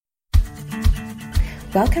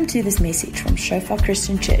Welcome to this message from Shofar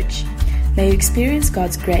Christian Church. May you experience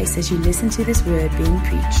God's grace as you listen to this word being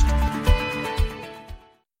preached.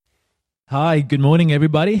 Hi, good morning,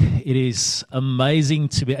 everybody. It is amazing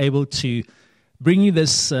to be able to bring you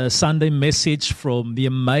this Sunday message from the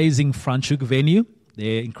amazing Franschhoek venue,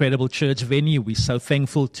 the incredible church venue. We're so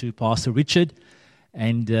thankful to Pastor Richard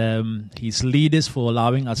and his leaders for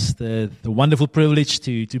allowing us the wonderful privilege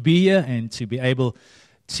to be here and to be able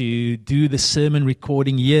to do the sermon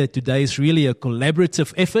recording here. Today is really a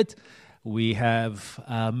collaborative effort. We have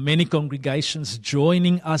many congregations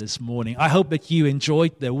joining us this morning. I hope that you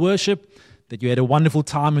enjoyed the worship, that you had a wonderful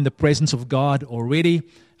time in the presence of God already.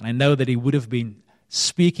 And I know that He would have been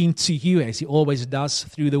speaking to you as He always does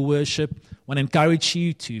through the worship. I want to encourage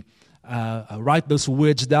you to write those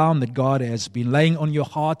words down that God has been laying on your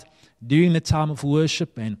heart during the time of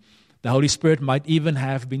worship, and the Holy Spirit might even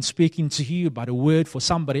have been speaking to you about a word for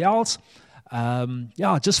somebody else.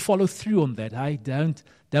 Just follow through on that.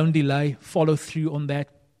 Don't delay. Follow through on that.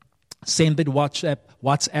 Send it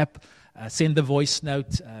WhatsApp. Send the voice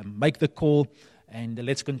note. Make the call. And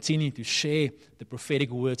let's continue to share the prophetic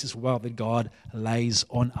words as well that God lays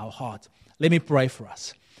on our heart. Let me pray for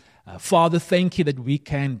us. Father, thank you that we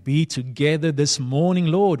can be together this morning,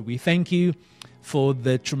 Lord. We thank you for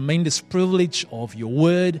the tremendous privilege of your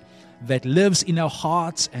word that lives in our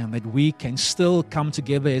hearts, and that we can still come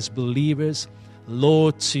together as believers,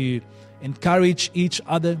 Lord, to encourage each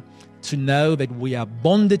other, to know that we are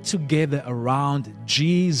bonded together around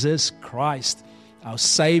Jesus Christ, our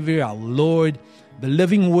Savior, our Lord, the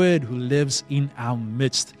living Word who lives in our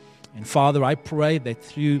midst. And Father, I pray that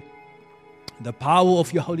through the power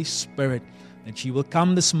of your Holy Spirit, that you will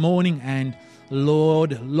come this morning and,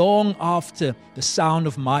 Lord, long after the sound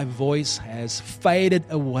of my voice has faded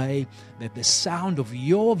away, that the sound of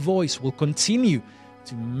your voice will continue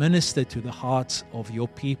to minister to the hearts of your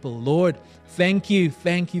people. Lord, thank you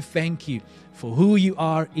for who you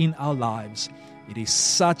are in our lives. It is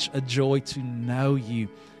such a joy to know you,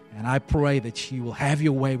 and I pray that you will have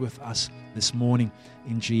your way with us this morning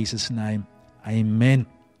in Jesus' name. Amen.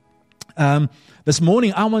 This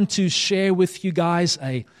morning I want to share with you guys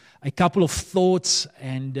a couple of thoughts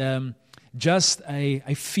and just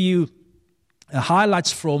a few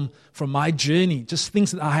highlights from my journey, just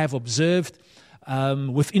things that I have observed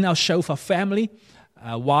within our Shofar family.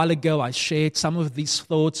 A while ago, I shared some of these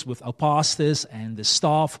thoughts with our pastors and the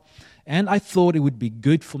staff, and I thought it would be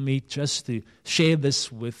good for me just to share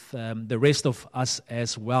this with the rest of us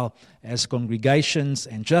as well as congregations,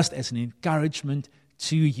 and just as an encouragement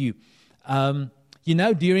to you.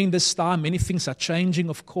 During this time, many things are changing,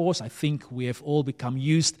 of course. I think we have all become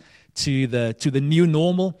used to the new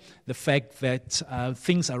normal, the fact that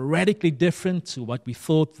things are radically different to what we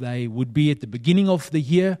thought they would be at the beginning of the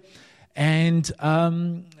year. And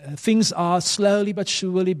things are slowly but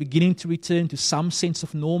surely beginning to return to some sense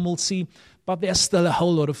of normalcy, but there are still a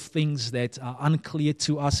whole lot of things that are unclear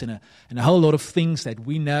to us, and a whole lot of things that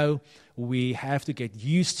we know we have to get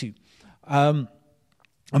used to.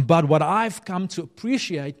 But what I've come to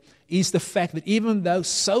appreciate is the fact that even though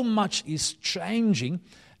so much is changing,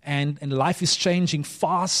 and life is changing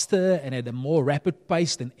faster and at a more rapid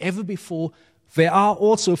pace than ever before, there are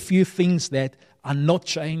also a few things that are not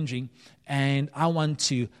changing. And I want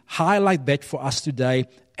to highlight that for us today,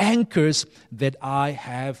 anchors that I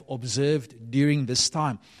have observed during this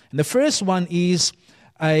time. And the first one is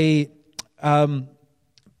a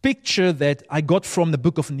picture that I got from the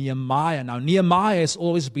book of Nehemiah. Now, Nehemiah has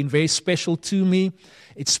always been very special to me.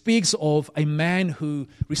 It speaks of a man who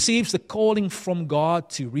receives the calling from God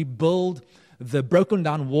to rebuild the broken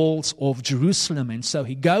down walls of Jerusalem. And so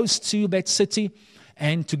he goes to that city,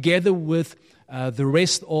 and together with the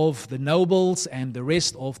rest of the nobles and the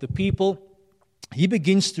rest of the people, he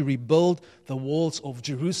begins to rebuild the walls of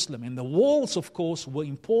Jerusalem. And the walls, of course, were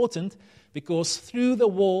important because through the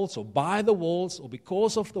walls, or by the walls, or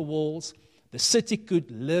because of the walls, the city could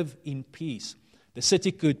live in peace. The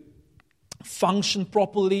city could function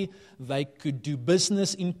properly. They could do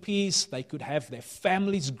business in peace. They could have their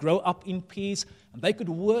families grow up in peace. And they could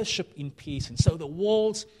worship in peace. And so the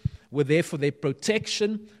walls were there for their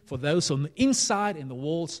protection, for those on the inside, and the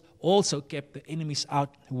walls also kept the enemies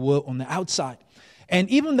out who were on the outside. And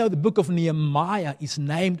even though the book of Nehemiah is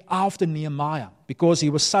named after Nehemiah, because he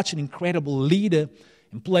was such an incredible leader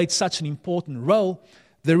and played such an important role,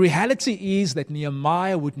 the reality is that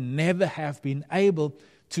Nehemiah would never have been able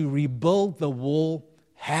to rebuild the wall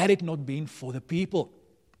had it not been for the people.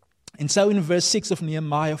 And so in verse 6 of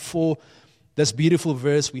Nehemiah 4, this beautiful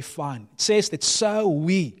verse we find, it says that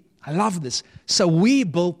I love this, so we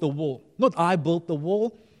built the wall. Not I built the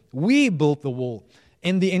wall, we built the wall.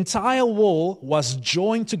 And the entire wall was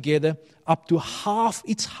joined together up to half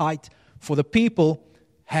its height, for the people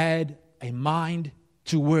had a mind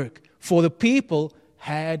to work. For the people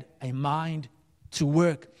had a mind to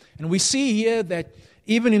work. And we see here that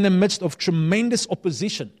even in the midst of tremendous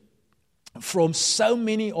opposition from so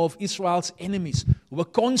many of Israel's enemies, who were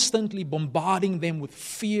constantly bombarding them with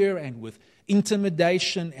fear and with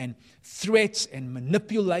intimidation and threats and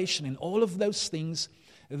manipulation and all of those things,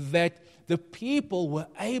 that the people were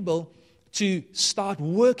able to start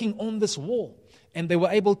working on this wall. And they were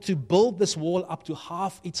able to build this wall up to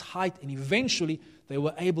half its height, and eventually they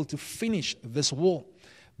were able to finish this wall.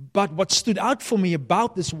 But what stood out for me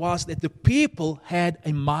about this was that the people had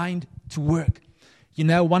a mind to work. You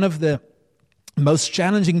know, one of the most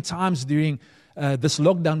challenging times during this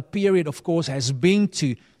lockdown period, of course, has been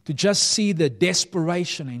to just see the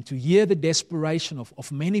desperation and to hear the desperation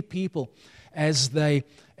of many people as they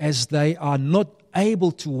are not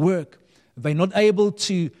able to work. They're not able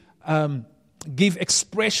to give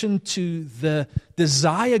expression to the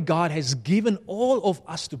desire God has given all of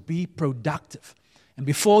us to be productive. And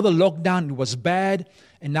before the lockdown, it was bad.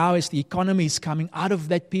 And now as the economy is coming out of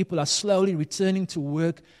that, people are slowly returning to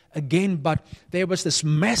work again. But there was this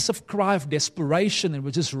massive cry of desperation and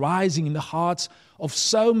was just rising in the hearts of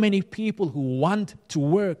so many people who want to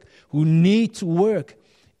work, who need to work,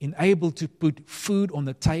 in able to put food on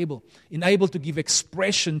the table, in able to give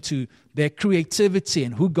expression to their creativity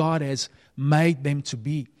and who God has made them to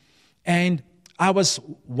be. And I was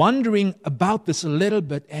wondering about this a little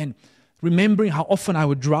bit and remembering how often I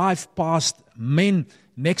would drive past men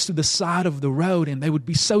next to the side of the road, and they would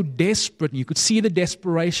be so desperate, and you could see the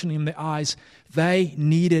desperation in their eyes. They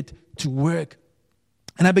needed to work.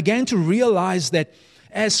 And I began to realize that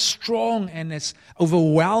as strong and as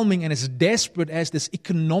overwhelming and as desperate as this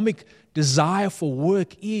economic desire for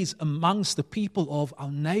work is amongst the people of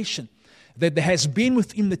our nation, that there has been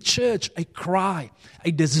within the church a cry,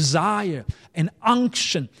 a desire, an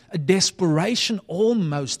unction, a desperation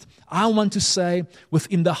almost, I want to say,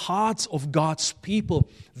 within the hearts of God's people.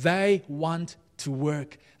 They want to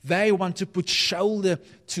work. They want to put shoulder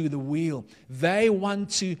to the wheel. They want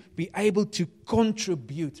to be able to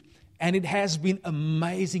contribute. And it has been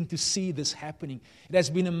amazing to see this happening. It has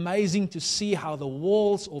been amazing to see how the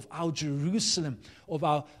walls of our Jerusalem, of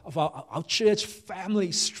our church family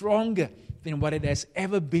is stronger than what it has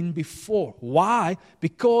ever been before. Why?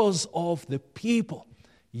 Because of the people.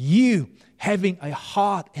 You having a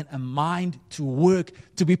heart and a mind to work,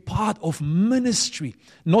 to be part of ministry,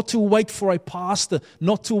 not to wait for a pastor,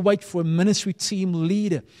 not to wait for a ministry team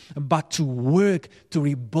leader, but to work, to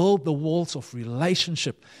rebuild the walls of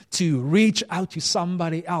relationship, to reach out to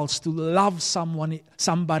somebody else, to love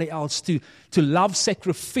somebody else, to love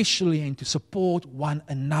sacrificially and to support one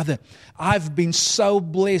another. I've been so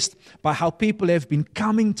blessed by how people have been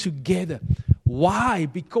coming together. Why?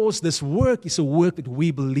 Because this work is a work that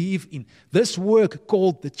we believe in. This work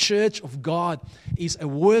called the Church of God is a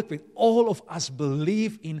work that all of us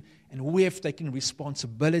believe in, and we have taken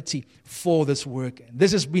responsibility for this work. And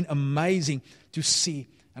this has been amazing to see.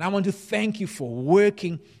 And I want to thank you for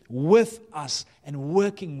working with us and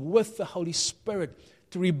working with the Holy Spirit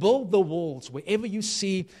to rebuild the walls. Wherever you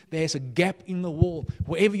see there's a gap in the wall,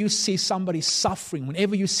 wherever you see somebody suffering,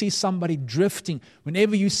 whenever you see somebody drifting,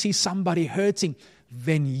 whenever you see somebody hurting,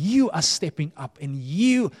 then you are stepping up and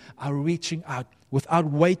you are reaching out without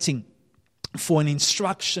waiting for an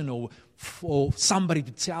instruction or for somebody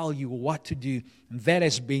to tell you what to do. And that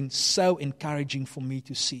has been so encouraging for me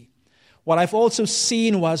to see. What I've also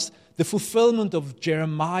seen was the fulfillment of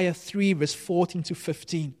Jeremiah 3 verse 14 to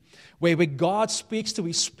 15. Where God speaks to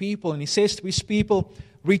His people and He says to His people,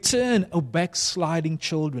 "Return, O backsliding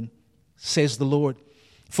children, says the Lord.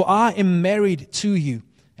 For I am married to you,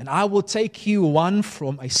 and I will take you, one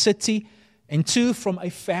from a city and two from a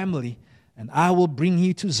family, and I will bring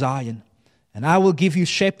you to Zion. And I will give you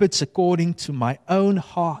shepherds according to my own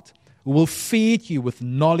heart, who will feed you with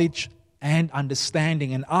knowledge and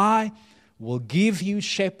understanding. And I will give you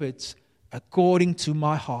shepherds according to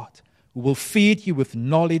my heart, who will feed you with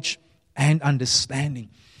knowledge and understanding."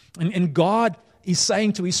 And God is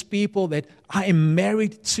saying to His people that I am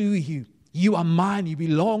married to you. You are mine. You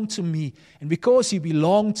belong to me. And because you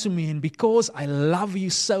belong to me and because I love you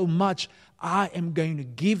so much, I am going to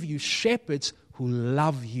give you shepherds who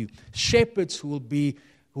love you. Shepherds who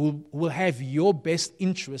will have your best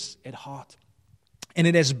interests at heart. And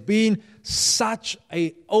it has been such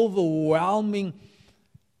an overwhelming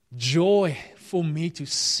joy for me to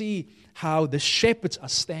see how the shepherds are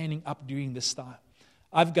standing up during this time.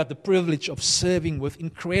 I've got the privilege of serving with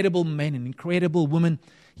incredible men and incredible women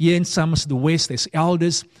Here in Somerset West, there's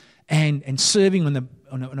elders and serving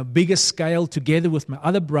on a bigger scale together with my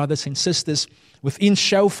other brothers and sisters within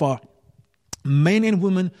Shofar. Men and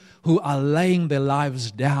women who are laying their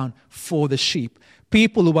lives down for the sheep.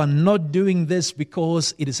 People who are not doing this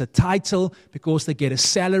because it is a title, because they get a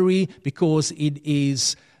salary, because it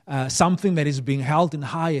is something that is being held in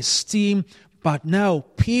high esteem. But no,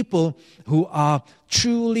 people who are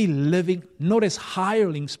truly living not as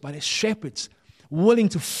hirelings but as shepherds, willing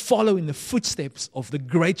to follow in the footsteps of the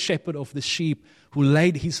great shepherd of the sheep who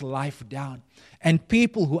laid his life down. And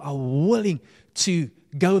people who are willing to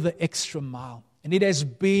go the extra mile. And it has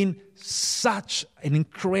been such an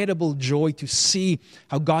incredible joy to see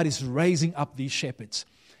how God is raising up these shepherds.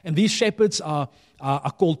 And these shepherds are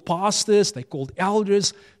called pastors, they're called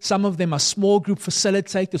elders. Some of them are small group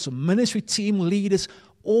facilitators or ministry team leaders.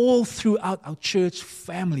 All throughout our church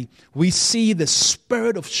family, we see the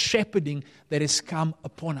spirit of shepherding that has come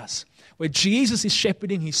upon us. Where Jesus is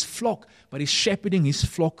shepherding his flock, but he's shepherding his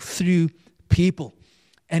flock through people.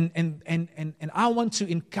 And I want to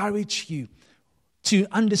encourage you to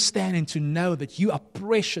understand and to know that you are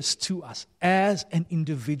precious to us as an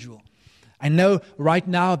individual. I know right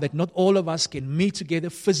now that not all of us can meet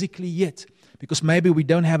together physically yet, because maybe we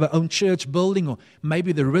don't have our own church building, or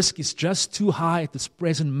maybe the risk is just too high at this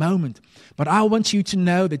present moment. But I want you to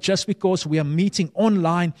know that just because we are meeting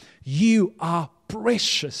online, you are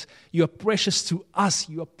precious. You are precious to us.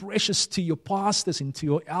 You are precious to your pastors and to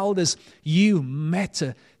your elders. You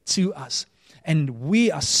matter to us. And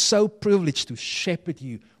we are so privileged to shepherd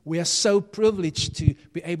you. We are so privileged to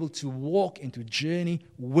be able to walk and to journey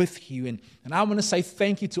with you. And I want to say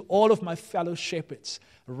thank you to all of my fellow shepherds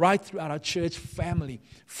right throughout our church family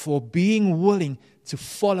for being willing to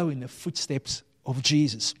follow in the footsteps of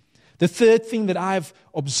Jesus. The third thing that I've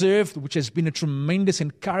observed, which has been a tremendous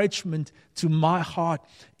encouragement to my heart,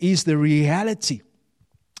 is the reality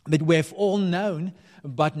that we have all known,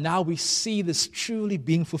 but now we see this truly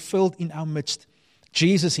being fulfilled in our midst.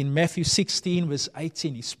 Jesus in Matthew 16 verse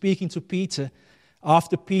 18, he's speaking to Peter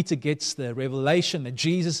after Peter gets the revelation that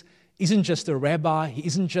Jesus isn't just a rabbi, he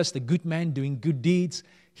isn't just a good man doing good deeds,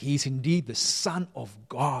 he is indeed the Son of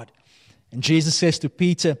God. And Jesus says to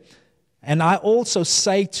Peter, "And I also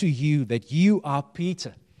say to you that you are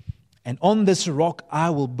Peter, and on this rock I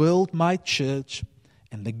will build my church,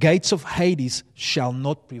 and the gates of Hades shall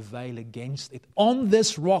not prevail against it." On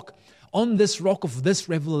this rock of this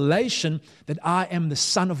revelation that I am the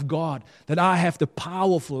Son of God, that I have the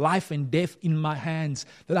power of life and death in my hands,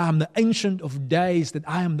 that I am the Ancient of Days, that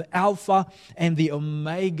I am the Alpha and the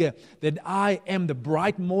Omega, that I am the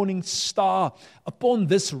bright morning star. Upon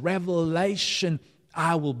this revelation,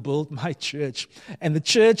 I will build my church. And the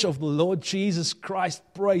church of the Lord Jesus Christ,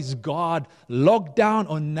 praise God, lockdown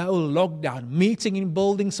or no lockdown, meeting in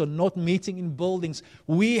buildings or not meeting in buildings,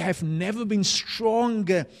 we have never been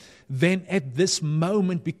stronger than at this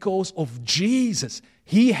moment because of Jesus.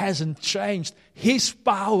 He hasn't changed. His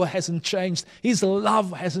power hasn't changed. His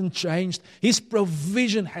love hasn't changed. His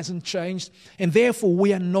provision hasn't changed. And therefore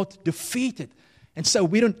we are not defeated. And so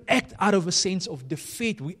we don't act out of a sense of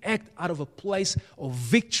defeat. We act out of a place of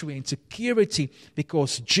victory and security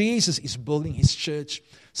because Jesus is building His church.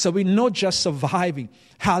 So we're not just surviving.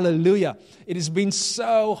 Hallelujah. It has been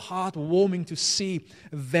so heartwarming to see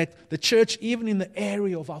that the church, even in the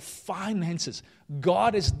area of our finances,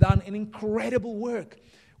 God has done an incredible work.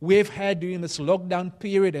 We've had during this lockdown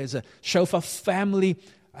period as a Shofar family,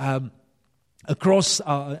 across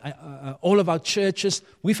all of our churches,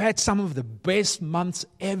 we've had some of the best months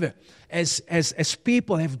ever as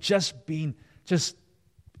people have just been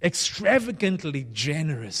extravagantly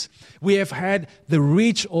generous. We have had the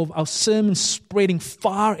reach of our sermons spreading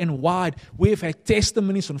far and wide. We have had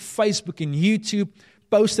testimonies on Facebook and YouTube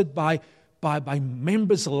posted by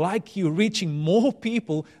members like you, reaching more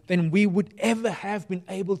people than we would ever have been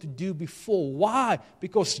able to do before. Why?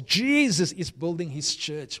 Because Jesus is building His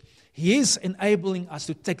church. He is enabling us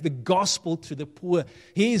to take the gospel to the poor.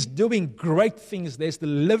 He is doing great things. There's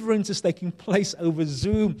deliverances taking place over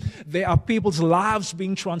Zoom. There are people's lives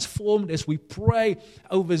being transformed as we pray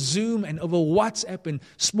over Zoom and over WhatsApp and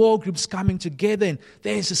small groups coming together. And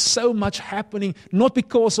there's just so much happening, not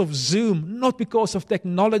because of Zoom, not because of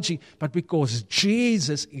technology, but because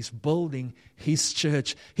Jesus is building His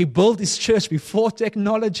church. He built His church before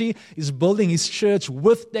technology. He's building His church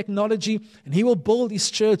with technology. And He will build His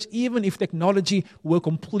church even if technology were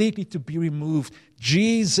completely to be removed.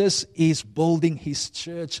 Jesus is building His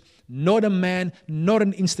church. Not a man, not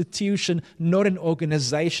an institution, not an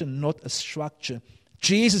organization, not a structure.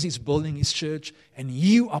 Jesus is building His church, and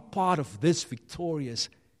you are part of this victorious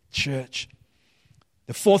church.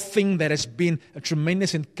 The fourth thing that has been a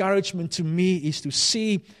tremendous encouragement to me is to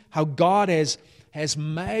see how God has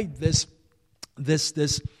made this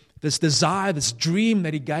desire, this dream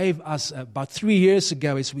that He gave us about 3 years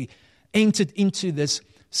ago as we entered into this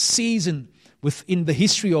season within the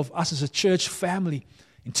history of us as a church family.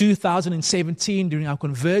 In 2017, during our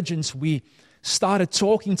convergence, we started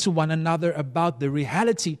talking to one another about the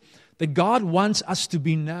reality that God wants us to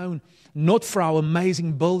be known not for our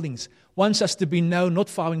amazing buildings, wants us to be known not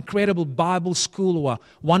for our incredible Bible school or our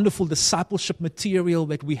wonderful discipleship material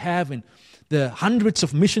that we have and the hundreds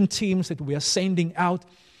of mission teams that we are sending out.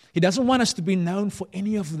 He doesn't want us to be known for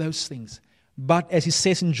any of those things. But as He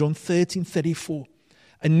says in John 13:34,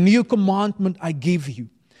 a new commandment I give you,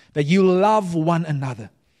 that you love one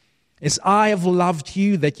another. As I have loved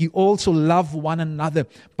you, that you also love one another.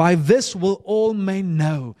 By this will all men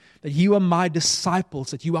know that you are my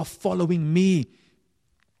disciples, that you are following me,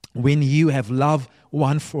 when you have love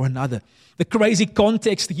one for another. The crazy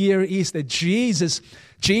context here is that Jesus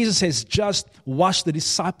has just washed the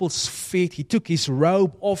disciples' feet. He took His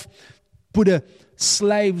robe off, put a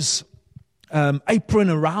slave's apron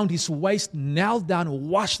around His waist, knelt down and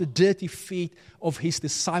washed the dirty feet of His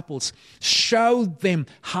disciples, showed them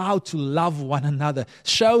how to love one another,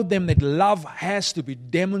 showed them that love has to be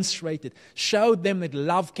demonstrated, showed them that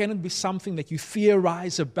love cannot be something that you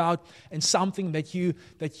theorize about and something that you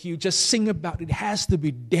just sing about. It has to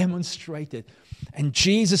be demonstrated. And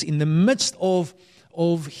Jesus, in the midst of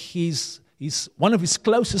his one of His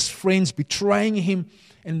closest friends betraying Him,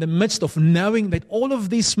 in the midst of knowing that all of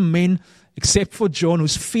these men, except for John,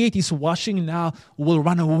 whose feet He's washing now, will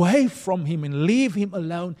run away from Him and leave Him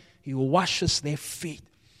alone, He washes their feet.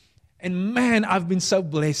 And man, I've been so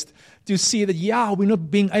blessed to see that, we're not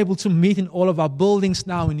being able to meet in all of our buildings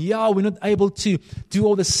now. And we're not able to do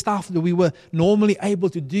all the stuff that we were normally able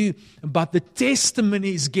to do. But the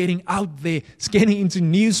testimony is getting out there. It's getting into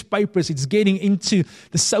newspapers. It's getting into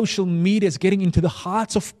the social media. It's getting into the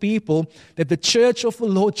hearts of people that the church of the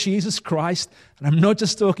Lord Jesus Christ, and I'm not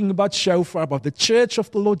just talking about Shofar, but the church of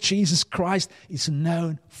the Lord Jesus Christ is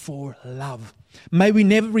known for love. May we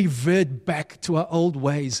never revert back to our old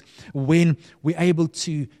ways when we're able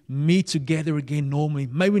to meet together again normally.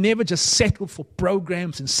 May we never just settle for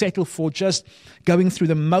programs and settle for just going through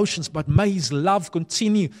the motions, but may His love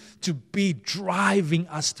continue to be driving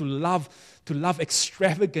us to love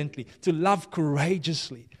extravagantly, to love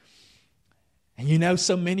courageously. And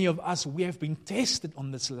so many of us, we have been tested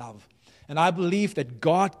on this love. And I believe that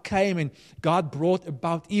God came and God brought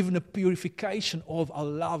about even a purification of our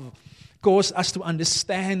love. Caused us to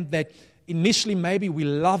understand that initially maybe we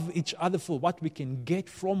love each other for what we can get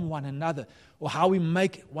from one another or how we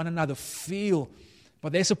make one another feel.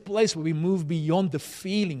 But there's a place where we move beyond the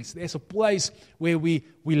feelings. There's a place where we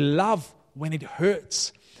love when it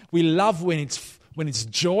hurts. We love when it's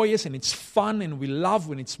joyous and it's fun, and we love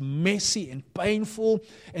when it's messy and painful.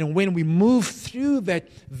 And when we move through that,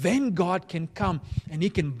 then God can come and He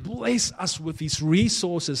can bless us with His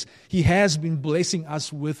resources. He has been blessing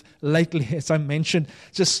us with lately, as I mentioned,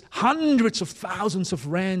 just hundreds of thousands of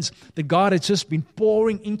rands that God has just been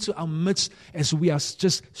pouring into our midst as we are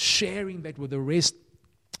just sharing that with the rest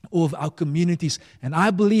of our communities. And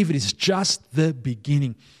I believe it is just the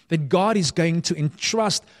beginning, that God is going to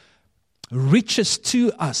entrust riches to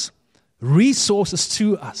us, resources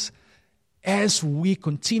to us, as we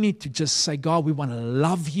continue to just say, God, we want to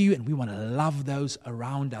love you and we want to love those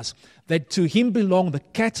around us. That to Him belong the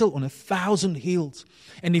cattle on 1,000 hills.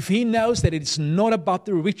 And if He knows that it is not about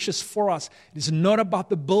the riches for us, it is not about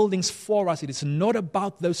the buildings for us, it is not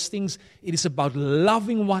about those things, it is about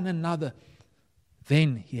loving one another,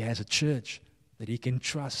 then He has a church that He can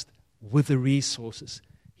trust with the resources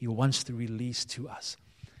He wants to release to us.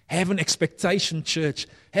 Have an expectation, church.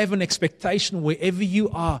 Have an expectation wherever you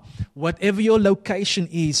are, whatever your location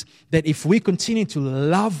is, that if we continue to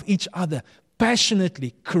love each other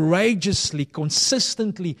passionately, courageously,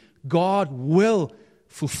 consistently, God will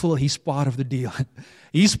fulfill His part of the deal.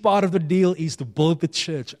 His part of the deal is to build the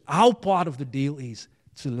church. Our part of the deal is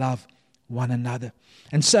to love one another.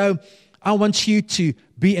 And so I want you to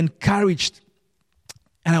be encouraged,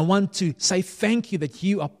 and I want to say thank you that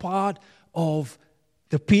you are part of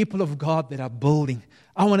the people of God that are building.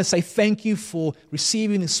 I want to say thank you for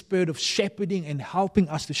receiving the spirit of shepherding and helping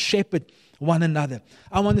us to shepherd one another.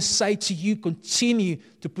 I want to say to you, continue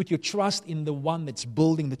to put your trust in the one that's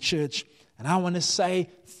building the church. And I want to say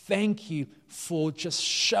thank you for just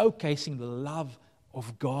showcasing the love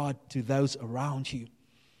of God to those around you.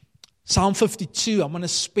 Psalm 52, I'm going to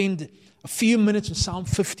spend a few minutes on Psalm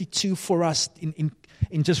 52 for us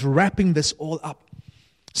in just wrapping this all up.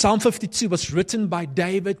 Psalm 52 was written by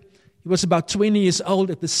David. He was about 20 years old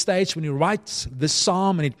at this stage when he writes this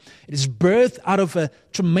psalm, and it is birthed out of a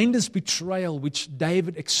tremendous betrayal which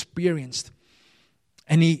David experienced.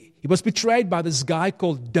 And he was betrayed by this guy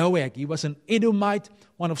called Doeg. He was an Edomite,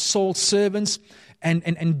 one of Saul's servants.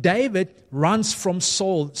 And David runs from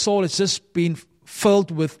Saul. Saul has just been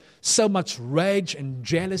filled with so much rage and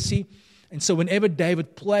jealousy. And so whenever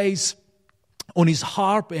David plays on his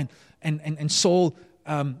harp and Saul,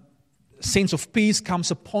 sense of peace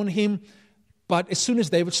comes upon him. But as soon as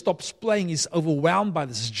David stops playing, he's overwhelmed by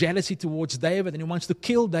this jealousy towards David, and he wants to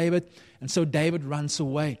kill David. And so David runs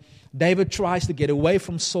away. David tries to get away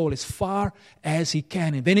from Saul as far as he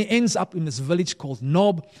can. And then he ends up in this village called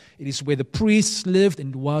Nob. It is where the priests lived,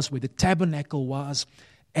 and it was where the tabernacle was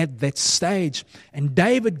at that stage. And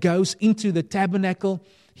David goes into the tabernacle.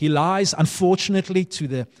 He lies, unfortunately, to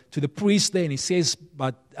the priest there, and he says,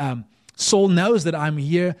 but Saul knows that I'm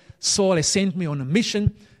here. Saul has sent me on a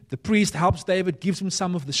mission. The priest helps David, gives him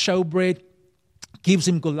some of the showbread, gives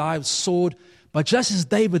him Goliath's sword. But just as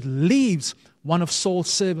David leaves, one of Saul's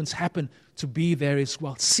servants happened to be there as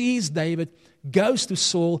well. Sees David, goes to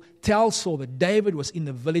Saul, tells Saul that David was in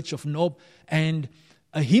the village of Nob, and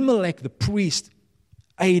Ahimelech, the priest,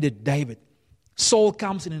 aided David. Saul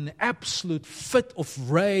comes in an absolute fit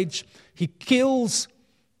of rage. He kills,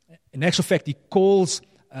 in actual fact, he calls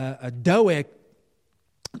Doeg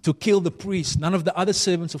to kill the priest. None of the other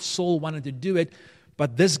servants of Saul wanted to do it,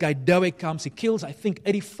 but this guy Doeg comes. He kills, I think,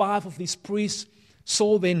 85 of these priests.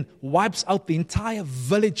 Saul then wipes out the entire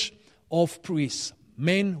village of priests.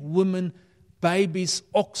 Men, women, babies,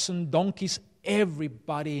 oxen, donkeys,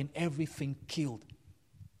 everybody and everything killed.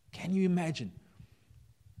 Can you imagine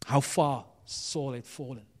how far Saul had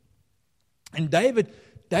fallen? And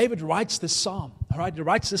David writes this psalm. All right, he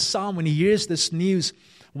writes this psalm when he hears this news.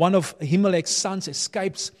 One of Ahimelech's sons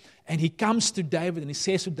escapes, and he comes to David, and he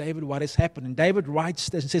says to David what has happened. And David writes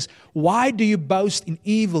this and says, "Why do you boast in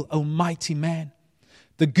evil, O mighty man?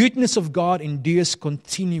 The goodness of God endures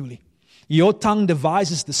continually. Your tongue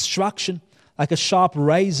devises destruction like a sharp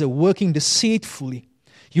razor, working deceitfully.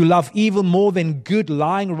 You love evil more than good,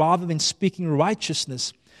 lying rather than speaking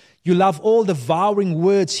righteousness. You love all devouring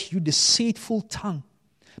words, you deceitful tongue.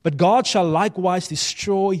 But God shall likewise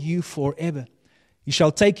destroy you forever. He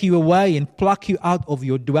shall take you away and pluck you out of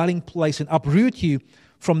your dwelling place and uproot you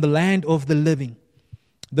from the land of the living.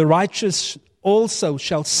 The righteous also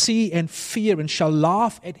shall see and fear and shall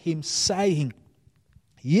laugh at him, saying,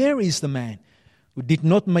 Here is the man who did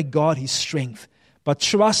not make God his strength, but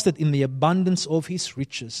trusted in the abundance of his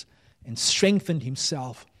riches and strengthened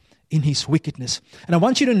himself in his wickedness." And I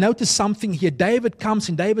want you to notice something here. David comes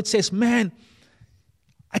and David says, man,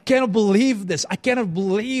 I cannot believe this. I cannot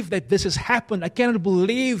believe that this has happened. I cannot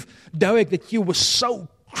believe, Doeg, that you were so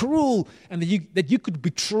cruel and that you could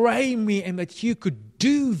betray me and that you could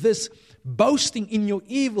do this, boasting in your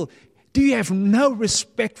evil. Do you have no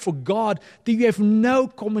respect for God? Do you have no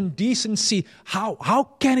common decency?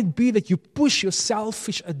 How can it be that you push your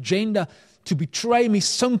selfish agenda to betray me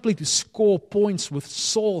simply to score points with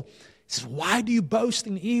Saul? He says, why do you boast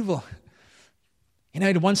in evil? You know,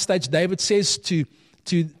 at one stage, David says to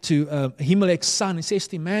Ahimelech's son, he says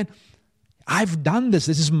to him, man, I've done this.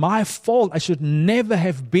 This is my fault. I should never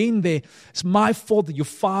have been there. It's my fault that your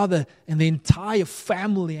father and the entire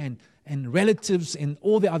family and relatives and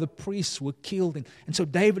all the other priests were killed. And so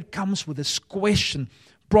David comes with this question,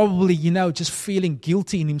 probably, just feeling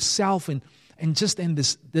guilty in himself and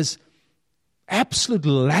this absolute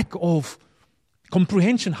lack of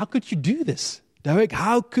comprehension. How could you do this, Doeg?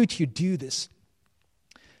 How could you do this?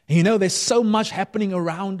 And there's so much happening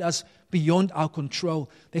around us beyond our control.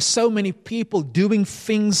 There's so many people doing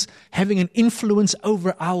things, having an influence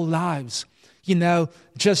over our lives.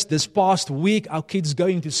 Just this past week, our kids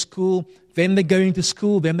going to school, then they're going to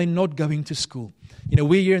school, then they're not going to school.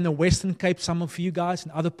 We're here in the Western Cape, some of you guys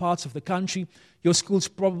in other parts of the country, your schools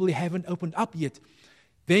probably haven't opened up yet.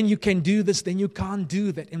 Then you can do this, then you can't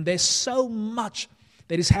do that. And there's so much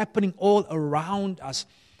that is happening all around us.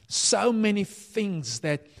 So many things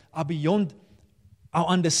that are beyond our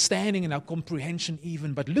understanding and our comprehension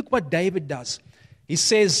even. But look what David does. He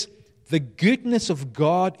says, the goodness of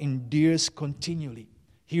God endures continually.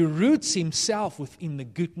 He roots himself within the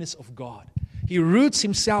goodness of God. He roots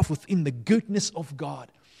himself within the goodness of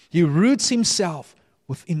God. He roots himself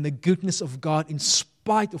within the goodness of God in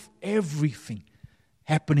spite of everything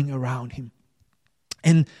happening around him.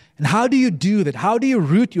 And how do you do that? How do you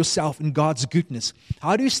root yourself in God's goodness?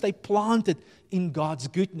 How do you stay planted in God's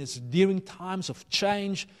goodness during times of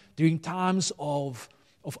change, during times of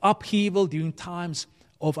upheaval, during times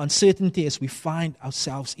of uncertainty as we find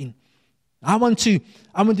ourselves in. I want to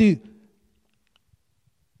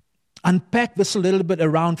unpack this a little bit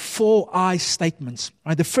around 4 I statements.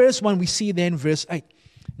 Right? The first one we see there in verse 8.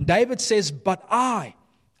 David says, but,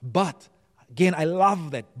 again, I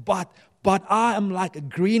love that, but I am like a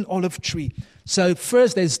green olive tree. So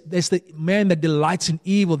first there's the man that delights in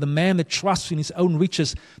evil, the man that trusts in his own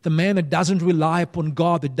riches, the man that doesn't rely upon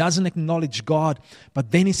God, that doesn't acknowledge God.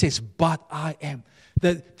 But then he says, but I am.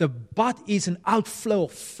 The but is an outflow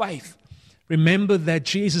of faith. Remember that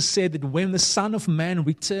Jesus said that when the Son of Man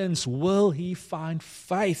returns, will he find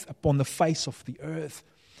faith upon the face of the earth?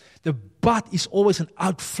 The but is always an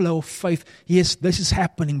outflow of faith. Yes, this is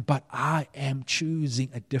happening, but I am choosing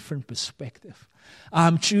a different perspective.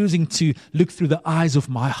 I'm choosing to look through the eyes of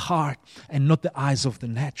my heart and not the eyes of the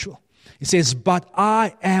natural. It says, but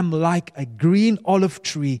I am like a green olive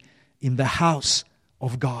tree in the house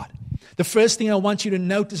of God. The first thing I want you to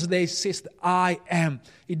notice there, it says that I am.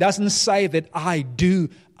 It doesn't say that I do,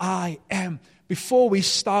 I am. Before we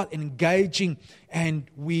start engaging and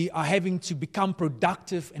we are having to become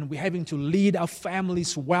productive and we're having to lead our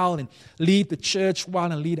families well and lead the church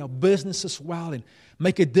well and lead our businesses well and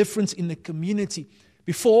make a difference in the community,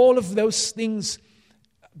 before all of those things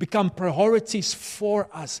become priorities for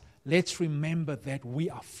us, let's remember that we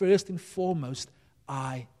are first and foremost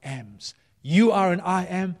I ams. You are an I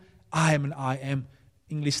am an I am.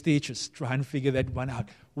 English teachers, try and figure that one out.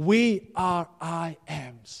 We are I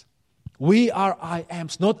ams. We are I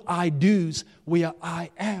ams, not I do's. We are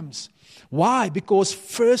I ams. Why? Because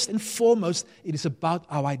first and foremost, it is about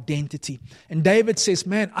our identity. And David says,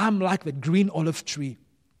 man, I'm like the green olive tree.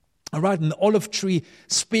 All right, and the olive tree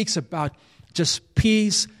speaks about just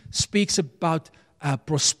peace, speaks about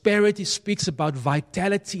prosperity, speaks about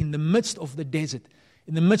vitality in the midst of the desert.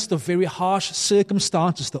 In the midst of very harsh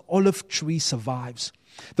circumstances, the olive tree survives.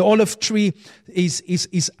 The olive tree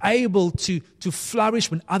is able to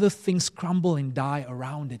flourish when other things crumble and die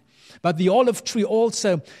around it. But the olive tree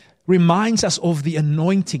also reminds us of the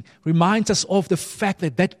anointing, reminds us of the fact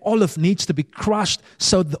that that olive needs to be crushed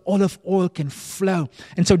so the olive oil can flow.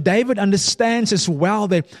 And so David understands as well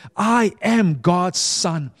that I am God's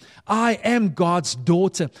son. I am God's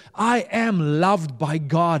daughter. I am loved by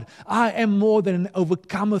God. I am more than an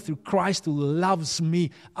overcomer through Christ who loves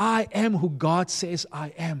me. I am who God says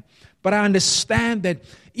I am. But I understand that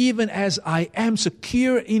even as I am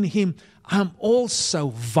secure in Him, I'm also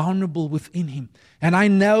vulnerable within Him. And I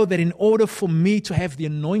know that in order for me to have the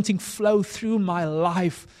anointing flow through my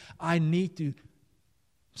life, I need to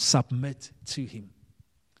submit to Him.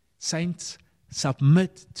 Saints,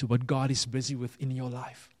 submit to what God is busy with in your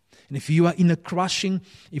life. And if you are in a crushing,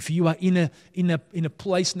 if you are in a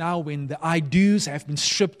place now when the I do's have been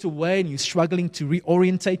stripped away and you're struggling to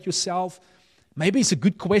reorientate yourself, maybe it's a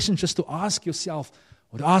good question just to ask yourself,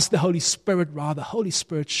 or to ask the Holy Spirit rather, Holy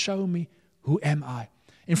Spirit, show me, who am I?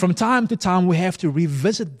 And from time to time we have to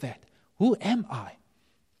revisit that. Who am I?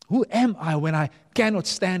 Who am I when I cannot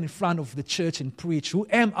stand in front of the church and preach? Who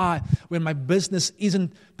am I when my business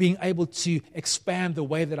isn't being able to expand the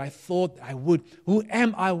way that I thought I would? Who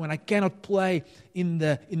am I when I cannot play in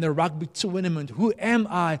the rugby tournament? Who am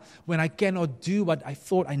I when I cannot do what I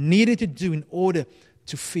thought I needed to do in order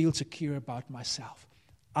to feel secure about myself?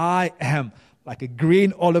 I am like a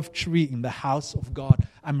green olive tree in the house of God.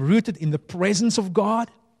 I'm rooted in the presence of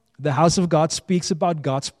God. The house of God speaks about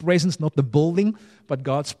God's presence, not the building, but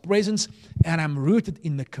God's presence. And I'm rooted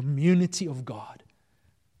in the community of God.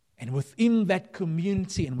 And within that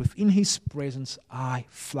community and within His presence, I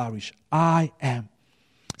flourish. I am.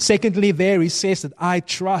 Secondly, there He says that I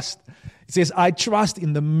trust. It says, I trust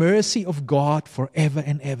in the mercy of God forever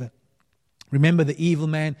and ever. Remember the evil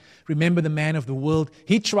man. Remember the man of the world.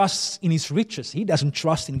 He trusts in his riches. He doesn't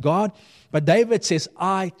trust in God. But David says,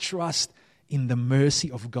 I trust in the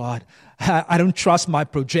mercy of God. I don't trust my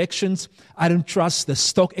projections. I don't trust the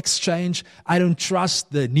stock exchange. I don't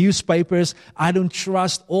trust the newspapers. I don't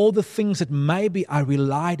trust all the things that maybe I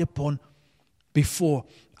relied upon before.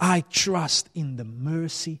 I trust in the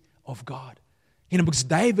mercy of God. You know, because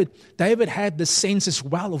David had the sense as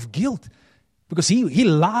well of guilt. Because he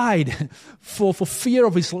lied for fear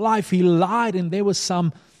of his life. He lied, and there were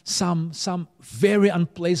some very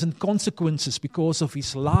unpleasant consequences because of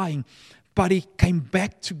his lying. But he came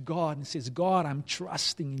back to God and says, God, I'm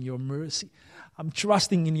trusting in your mercy. I'm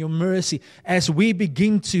trusting in your mercy. As we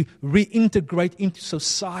begin to reintegrate into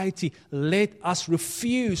society, let us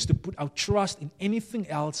refuse to put our trust in anything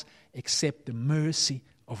else except the mercy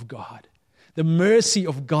of God. The mercy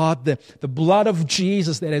of God, the blood of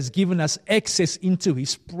Jesus that has given us access into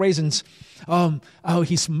His presence.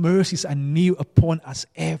 His mercies are new upon us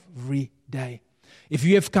every day. If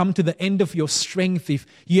you have come to the end of your strength, if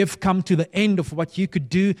you have come to the end of what you could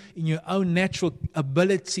do in your own natural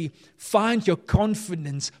ability, find your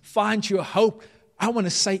confidence, find your hope. I want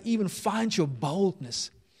to say even find your boldness.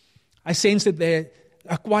 I sense that there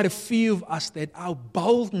are quite a few of us that our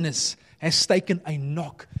boldness has taken a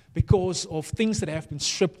knock because of things that have been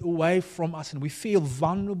stripped away from us, and we feel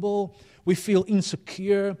vulnerable, we feel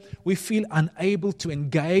insecure, we feel unable to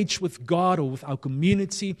engage with God or with our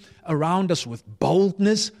community around us with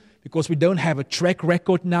boldness because we don't have a track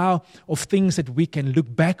record now of things that we can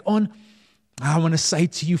look back on. I want to say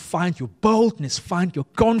to you, find your boldness, find your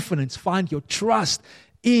confidence, find your trust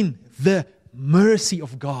in the mercy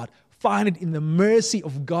of God. Find it in the mercy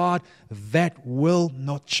of God that will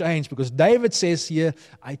not change. Because David says here,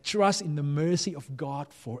 I trust in the mercy of God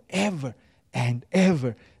forever and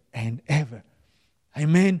ever and ever.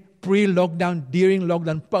 Amen. Pre-lockdown, during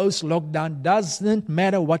lockdown, post-lockdown, doesn't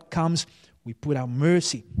matter what comes. We put our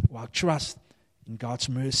mercy, our trust in God's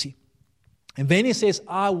mercy. And then he says,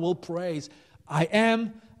 I will praise.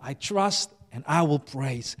 I trust, and I will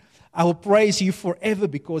praise. I will praise you forever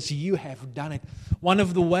because you have done it. One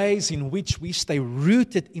of the ways in which we stay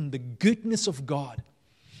rooted in the goodness of God,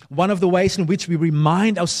 one of the ways in which we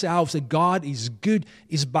remind ourselves that God is good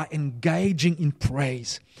is by engaging in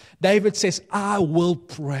praise. David says, I will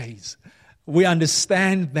praise. We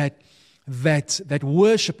understand that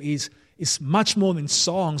worship is much more than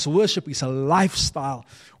songs. Worship is a lifestyle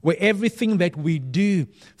where everything that we do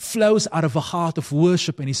flows out of a heart of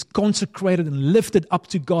worship and is consecrated and lifted up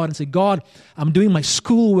to God and say, God, I'm doing my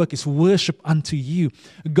schoolwork as worship unto you.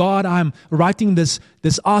 God, I'm writing this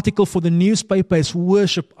article for the newspaper as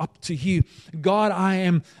worship up to you. God,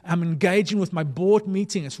 I'm engaging with my board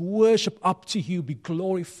meeting as worship up to you. Be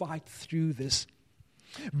glorified through this.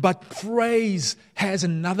 But praise has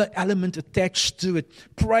another element attached to it.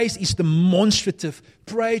 Praise is demonstrative.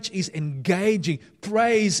 Praise is engaging.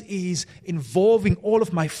 Praise is involving all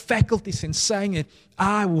of my faculties and saying it,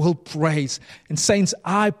 I will praise. And saints,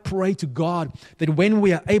 I pray to God that when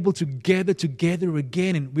we are able to gather together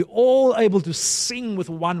again and we're all able to sing with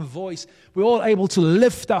one voice, we're all able to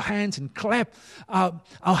lift our hands and clap our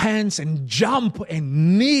hands and jump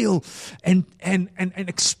and kneel and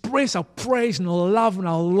express our praise and our love and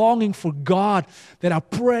our longing for God, that our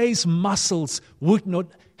praise muscles would not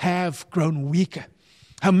have grown weaker.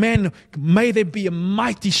 Amen. May there be a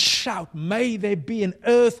mighty shout. May there be an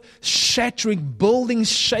earth-shattering,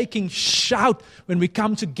 building-shaking shout when we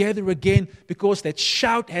come together again, because that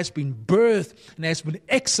shout has been birthed and has been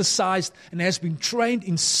exercised and has been trained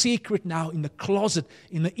in secret now in the closet,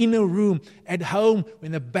 in the inner room, at home,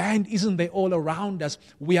 when the band isn't there all around us.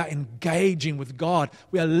 We are engaging with God.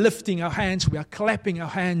 We are lifting our hands. We are clapping our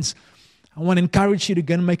hands. I want to encourage you to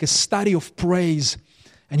go and make a study of praise.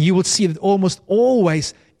 And you will see that almost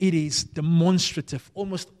always it is demonstrative.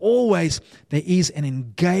 Almost always there is an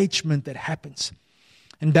engagement that happens.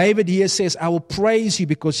 And David here says, I will praise you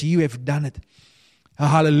because you have done it. Oh,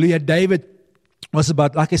 hallelujah. David was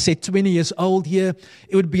about, like I said, 20 years old here.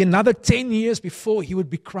 It would be another 10 years before he would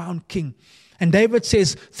be crowned king. And David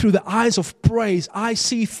says, through the eyes of praise, I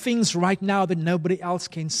see things right now that nobody else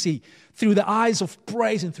can see. Through the eyes of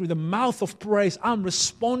praise and through the mouth of praise, I'm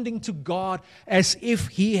responding to God as if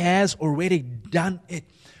He has already done it.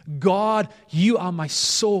 God, you are my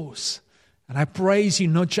source. And I praise you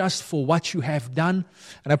not just for what you have done,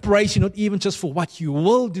 and I praise you not even just for what you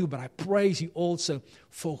will do, but I praise you also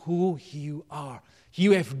for who you are.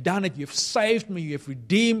 You have done it. You have saved me. You have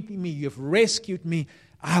redeemed me. You have rescued me.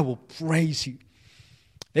 I will praise you.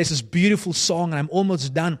 There's this beautiful song, and I'm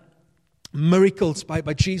almost done. Miracles by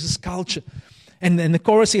Jesus Culture. And then the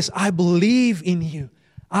chorus says, I believe in you.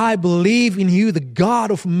 I believe in you, the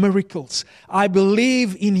God of miracles. I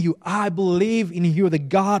believe in you. I believe in you, the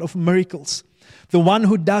God of miracles. The one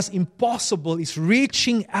who does impossible is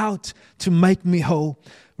reaching out to make me whole.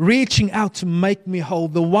 Reaching out to make me whole.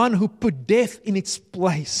 The one who put death in its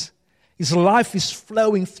place. His life is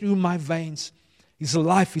flowing through my veins. His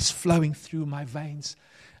life is flowing through my veins.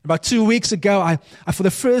 About 2 weeks ago, I for the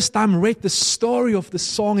first time read the story of the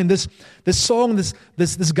song. And this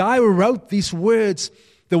guy who wrote these words,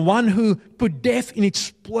 the one who put death in its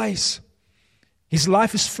place, his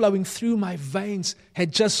life is flowing through my veins,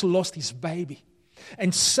 had just lost his baby.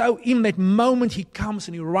 And so in that moment, he comes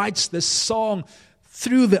and he writes this song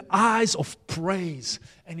through the eyes of praise.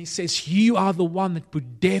 And he says, you are the one that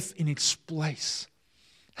put death in its place.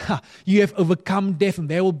 You have overcome death, and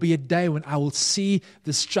there will be a day when I will see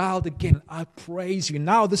this child again. I praise you.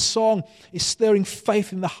 Now the song is stirring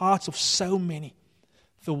faith in the hearts of so many.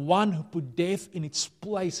 The one who put death in its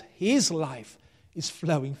place, his life is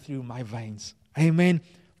flowing through my veins. Amen.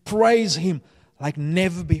 Praise him like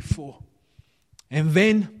never before. And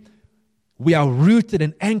then we are rooted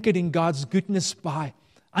and anchored in God's goodness by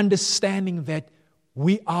understanding that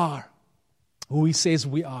we are who he says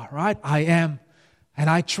we are, right? I am. And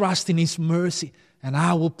I trust in his mercy. And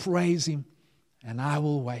I will praise him. And I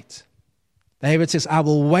will wait. David says, I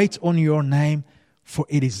will wait on your name, for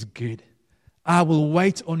it is good. I will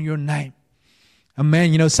wait on your name. And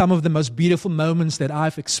man, some of the most beautiful moments that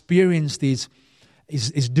I've experienced is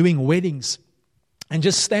doing weddings. And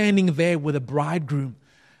just standing there with a bridegroom.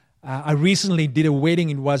 I recently did a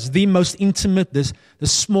wedding. It was the most intimate, the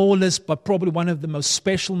smallest, but probably one of the most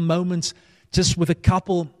special moments, just with a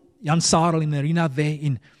couple, Jan Sarel in the arena there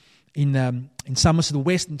in Somerset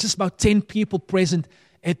West, and just about 10 people present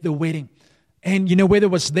at the wedding. And whether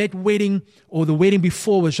it was that wedding or the wedding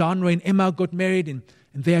before, where Jean and Emma got married, and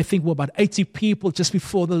there I think were about 80 people just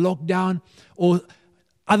before the lockdown, or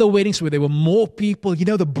other weddings where there were more people,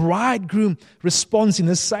 the bridegroom responds in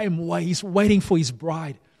the same way. He's waiting for his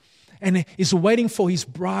bride. And he's waiting for his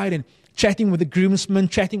bride and chatting with the groomsmen,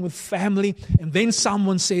 chatting with family. And then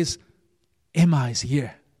someone says, Emma is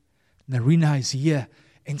here. Narina is here.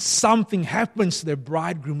 And something happens to the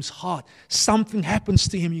bridegroom's heart. Something happens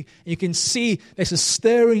to him. You can see there's a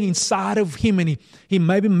stirring inside of him. And he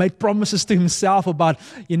maybe made promises to himself about,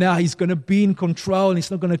 he's going to be in control and he's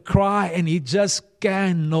not going to cry. And he just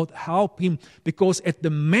cannot help him, because at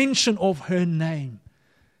the mention of her name,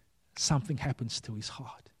 something happens to his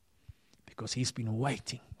heart, because he's been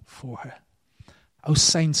waiting for her. Oh,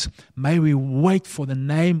 saints, may we wait for the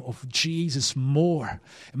name of Jesus more.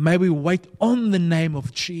 May we wait on the name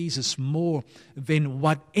of Jesus more than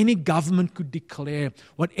what any government could declare,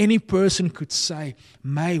 what any person could say.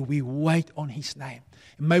 May we wait on his name.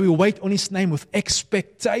 May we wait on his name with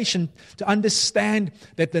expectation, to understand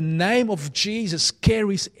that the name of Jesus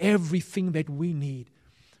carries everything that we need.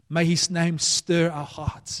 May his name stir our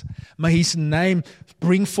hearts. May his name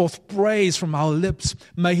bring forth praise from our lips.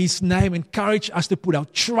 May his name encourage us to put our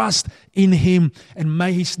trust in him. And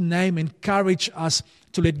may his name encourage us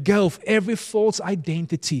to let go of every false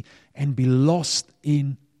identity and be lost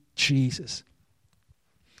in Jesus.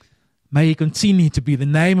 May he continue to be the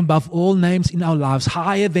name above all names in our lives,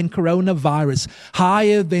 higher than coronavirus,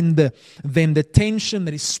 higher than the tension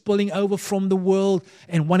that is spilling over from the world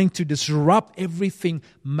and wanting to disrupt everything.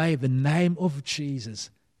 May the name of Jesus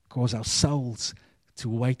cause our souls to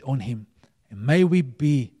wait on him. And may we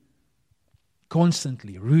be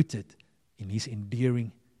constantly rooted in his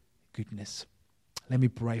enduring goodness. Let me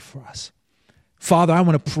pray for us. Father, I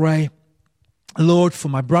want to pray, Lord, for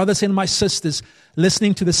my brothers and my sisters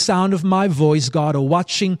listening to the sound of my voice, God, or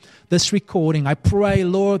watching this recording. I pray,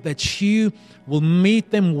 Lord, that you will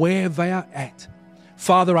meet them where they are at.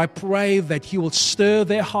 Father, I pray that you will stir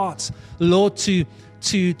their hearts, Lord, to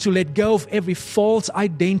let go of every false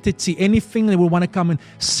identity, anything that will want to come and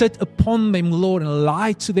sit upon them, Lord, and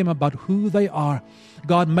lie to them about who they are.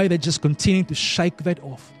 God, may they just continue to shake that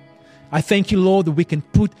off. I thank you, Lord, that we can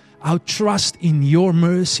put our trust in your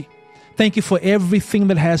mercy. Thank you for everything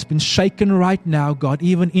that has been shaken right now, God,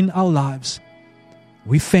 even in our lives.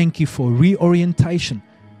 We thank you for reorientation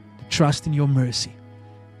to trust in your mercy.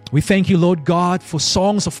 We thank you, Lord God, for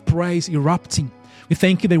songs of praise erupting. We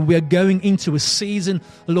thank you that we are going into a season,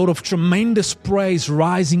 Lord, of tremendous praise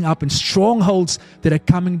rising up and strongholds that are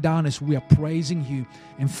coming down as we are praising you.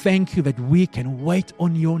 And thank you that we can wait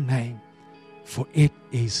on your name, for it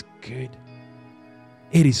is good.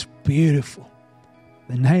 It is beautiful.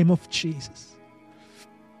 The name of Jesus.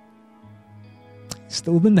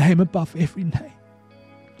 Still the name above every name.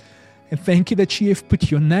 And thank you that you have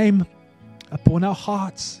put your name upon our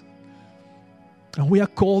hearts. And we are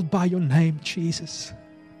called by your name, Jesus.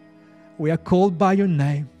 We are called by your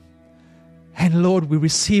name. And Lord, we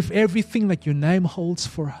receive everything that your name holds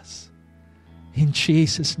for us. In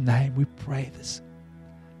Jesus' name we pray this.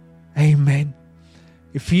 Amen.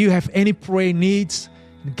 If you have any prayer needs,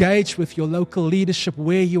 engage with your local leadership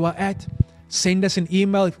where you are at. Send us an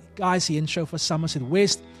email. Guys here in Shofar Somerset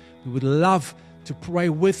West, we would love to pray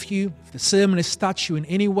with you. If the sermon has touched you in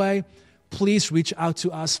any way, please reach out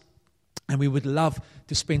to us. And we would love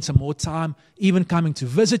to spend some more time even coming to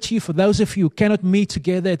visit you. For those of you who cannot meet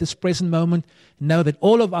together at this present moment, know that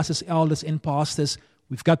all of us as elders and pastors,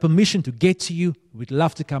 we've got permission to get to you. We'd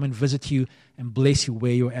love to come and visit you and bless you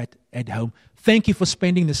where you're at home. Thank you for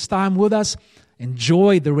spending this time with us.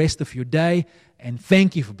 Enjoy the rest of your day, And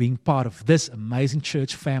thank you for being part of this amazing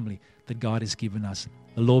church family that God has given us.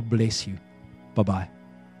 The Lord bless you. Bye-bye.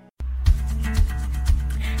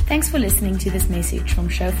 Thanks for listening to this message from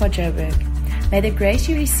Shofar Joburg. May the grace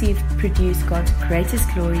you receive produce God's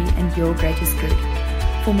greatest glory and your greatest good.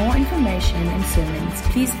 For more information and sermons,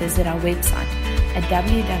 please visit our website at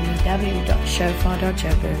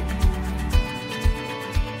www.shofar.joburg.